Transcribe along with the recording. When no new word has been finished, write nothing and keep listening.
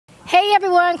Hey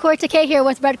everyone, Kaori Takee here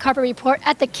with Red Carpet Report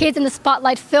at the Kids in the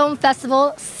Spotlight Film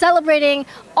Festival, celebrating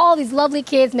all these lovely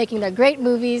kids making their great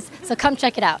movies, so come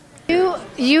check it out.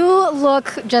 You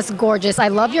look just gorgeous. I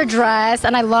love your dress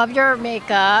and I love your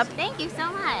makeup. Thank you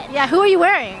so much. Yeah, who are you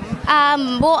wearing?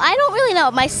 Well, I don't really know.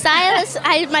 My stylist,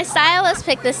 my stylist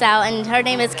picked this out, and her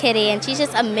name is Kitty, and she's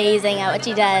just amazing at what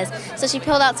she does. So she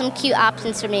pulled out some cute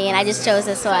options for me, and I just chose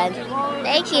this one.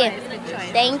 Thank you.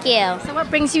 Thank you. So what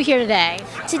brings you here today?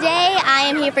 Today I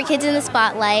am here for Kids in the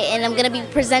Spotlight, and I'm going to be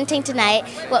presenting tonight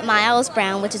with Miles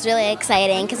Brown, which is really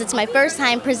exciting because it's my first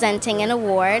time presenting an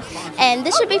award. And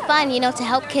this should be fun, you know, to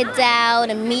help kids out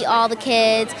and meet all the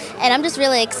kids. And I'm just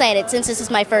really excited since this is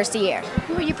my first year.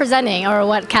 Who are you presenting, or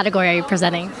what category are you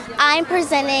presenting? I'm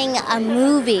presenting a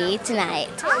movie tonight.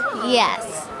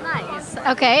 Yes. Nice.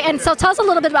 Okay, and so tell us a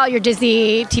little bit about your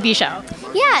Disney TV show.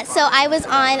 Yeah, so I was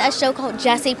on a show called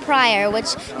Jessie Pryor,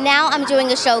 which now I'm doing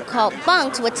a show called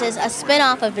Bunked, which is a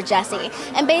spin-off of Jessie.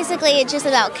 And basically it's just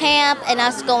about camp and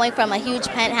us going from a huge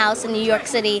penthouse in New York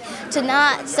City to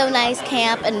not so nice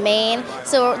camp in Maine.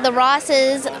 So the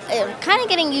Rosses kind of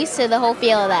getting used to the whole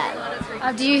feel of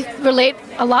that. Do you relate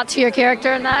a lot to your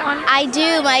character in that one? I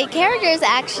do. My character is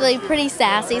actually pretty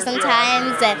sassy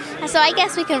sometimes, and so I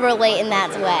guess we can relate in that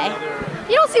way.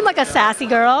 You don't seem like a sassy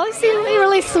girl. You seem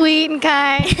really sweet and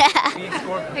kind.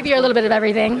 Maybe you're a little bit of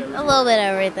everything. A little bit of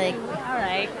everything. All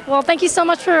right. Well, thank you so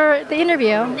much for the interview,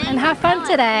 and have fun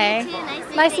today.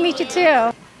 Nice to meet you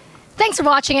too. Thanks for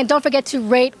watching, and don't forget to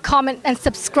rate, comment, and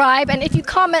subscribe. And if you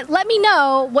comment, let me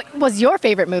know what was your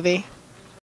favorite movie.